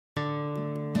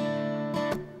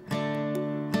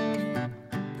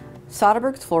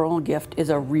Soderberg's Floral Gift is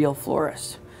a real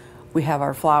florist. We have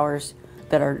our flowers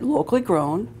that are locally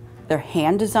grown, they're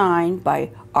hand designed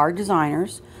by our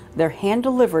designers, they're hand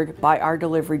delivered by our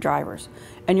delivery drivers,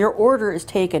 and your order is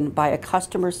taken by a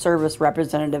customer service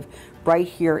representative right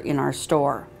here in our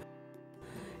store.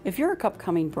 If you're an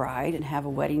upcoming bride and have a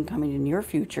wedding coming in your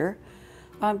future,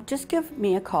 just give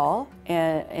me a call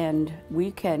and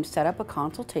we can set up a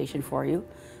consultation for you,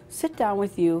 sit down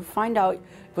with you, find out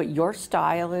what your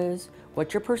style is,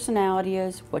 what your personality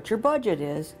is, what your budget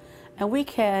is, and we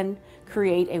can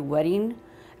create a wedding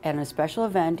and a special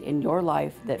event in your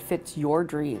life that fits your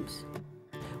dreams.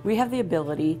 We have the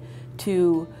ability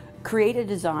to create a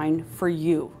design for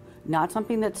you, not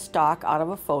something that's stock out of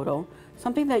a photo,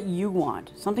 something that you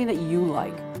want, something that you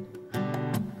like.